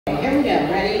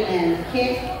ready? And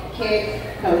kick, kick,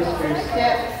 coaster,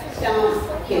 step,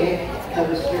 stomp, kick,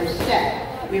 coaster,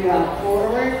 step. We rock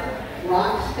forward,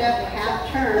 rock, step, half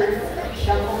turn,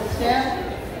 shuffle, step,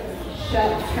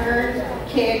 turn,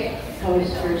 kick,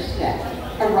 coaster, step.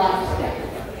 A rock step.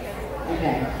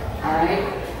 Okay, all right?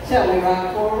 So we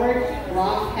rock forward,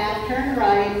 rock, half turn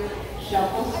right,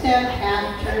 shuffle, step,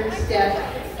 half turn,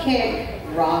 step, kick,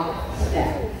 rock,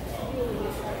 step.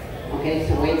 Okay,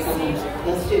 so wait a minute.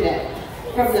 Let's do that.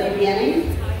 From the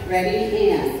beginning, ready,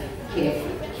 and kick,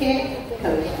 kick,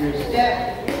 coaster,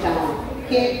 step, stomp,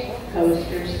 kick,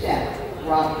 coaster, step.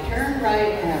 Rock, turn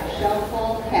right, half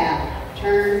shuffle, half,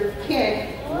 turn,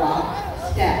 kick, rock,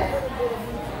 step.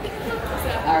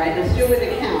 All right, let's do it with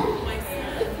a count.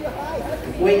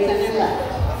 Weights on your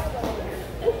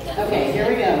left. Okay, here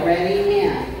we go. Ready,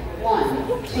 and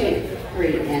 1, 2,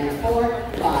 3, and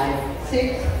 4, 5,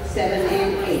 6, 7,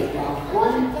 and 8. Rock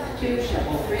 1, 2,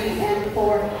 shuffle 3, and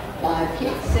 4, 5,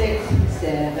 kick 6,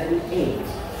 7, 8.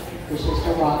 It's just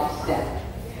a rock step.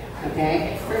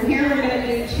 Okay? From here we're going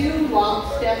to do 2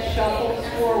 lock step shuffles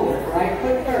forward. Right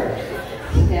foot first.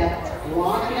 Step,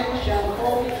 lock and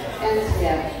shuffle, and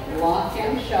step, lock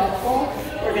and shuffle.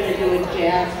 We're going to do a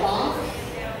jazz box.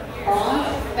 Cross,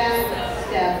 back,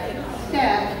 step,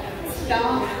 step,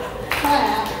 stomp,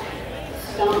 clap,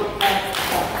 stomp, clap,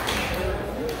 clap.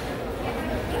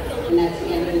 And that's the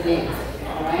end of the dance.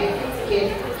 All right?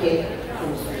 Kick, kick,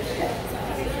 coaster, step.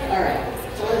 All right.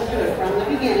 So let's do it from the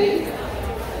beginning.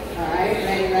 All right.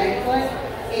 Ready, right foot.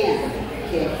 And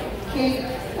kick, kick,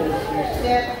 coaster,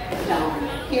 step, stomp,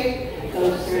 kick,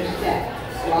 coaster, step.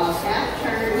 Rock, half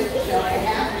turn, shuffle,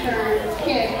 half turn,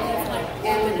 kick,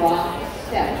 and rock,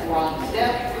 step. Rock,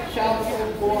 step,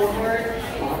 shuffle, forward,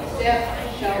 rock, step,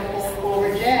 shuffle,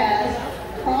 forward,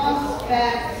 jazz, cross,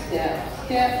 back, step,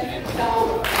 step,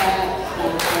 stomp, clap,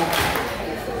 stomp, clap.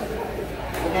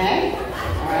 Okay?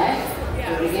 All right?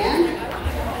 Do it again.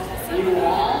 You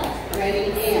are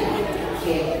ready, and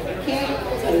kick, kick,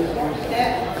 coaster,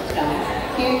 step, stomp,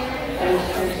 kick,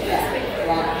 coaster, step.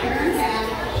 Rock, turn, half,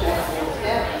 shuffle,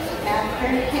 step, half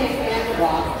turn, kick, and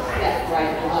rock, step.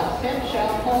 Right, lock, step,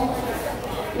 shuffle.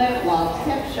 Left, lock,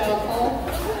 step, shuffle,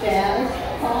 jazz,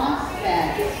 cross,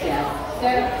 back, step,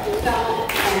 step, stomp,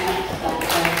 clap, stomp,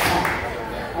 clap.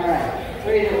 All right,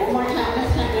 we're going to do it one more time.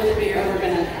 This time we're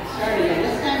going to start again.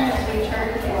 This time as we turn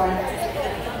for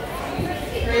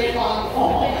 3 o'clock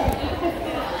pole.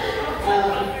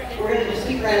 We're going to just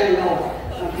keep right on going.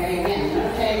 Okay, again, no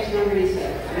tags, no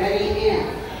resets. Ready, and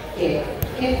kick,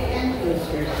 kick, and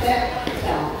coaster, step,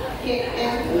 stomp, kick,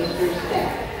 and coaster,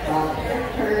 step. Rock,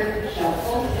 turn,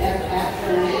 shuffle, step, half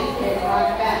turn, kick,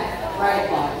 rock, back, right,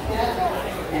 lock, step,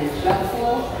 and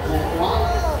shuffle, left, lock,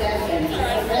 step, and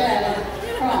shuffle,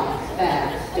 jazz, cross, back,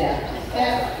 step,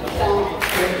 step, stomp,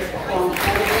 kick, stomp,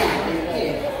 again, and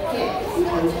kick, and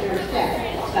coaster, step,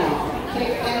 stomp,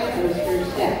 kick, and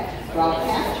coaster, step. Rock,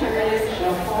 half turn,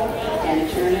 shuffle,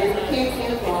 and turn, and kick,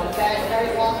 and rock, back,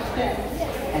 right, lock, step,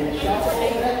 and shuffle,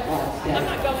 left, lock, step,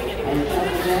 and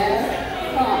shuffle, jazz,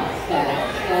 cross, back,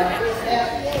 step, step,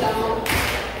 stomp.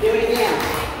 Do it again.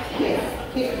 Kick,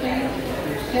 kick,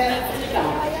 coaster, step,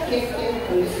 stomp, kick, and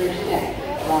coaster, step.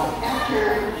 Rock, half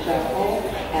turn, shuffle,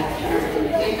 half turn, and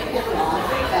kick, and rock,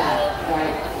 back,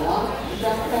 right, lock,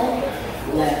 shuffle,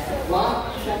 left, lock,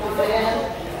 shuffle, jazz,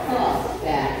 cross,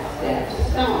 back, step,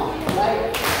 stomp, right,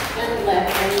 and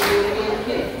left, and do it again.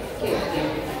 Kick, kick,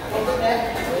 kick, step,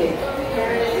 kick,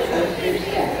 turn, and coaster,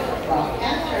 step. Rock,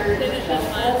 half turn,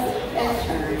 shuffle, and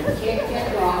turn, kick,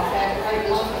 and rock, back, right,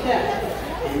 lock, step,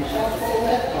 and shuffle,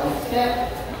 left, lock, step,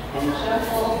 and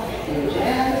shuffle, and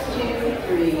jazz, 2,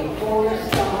 3, 4,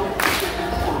 stomp,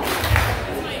 stomp.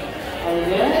 Are we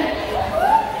good?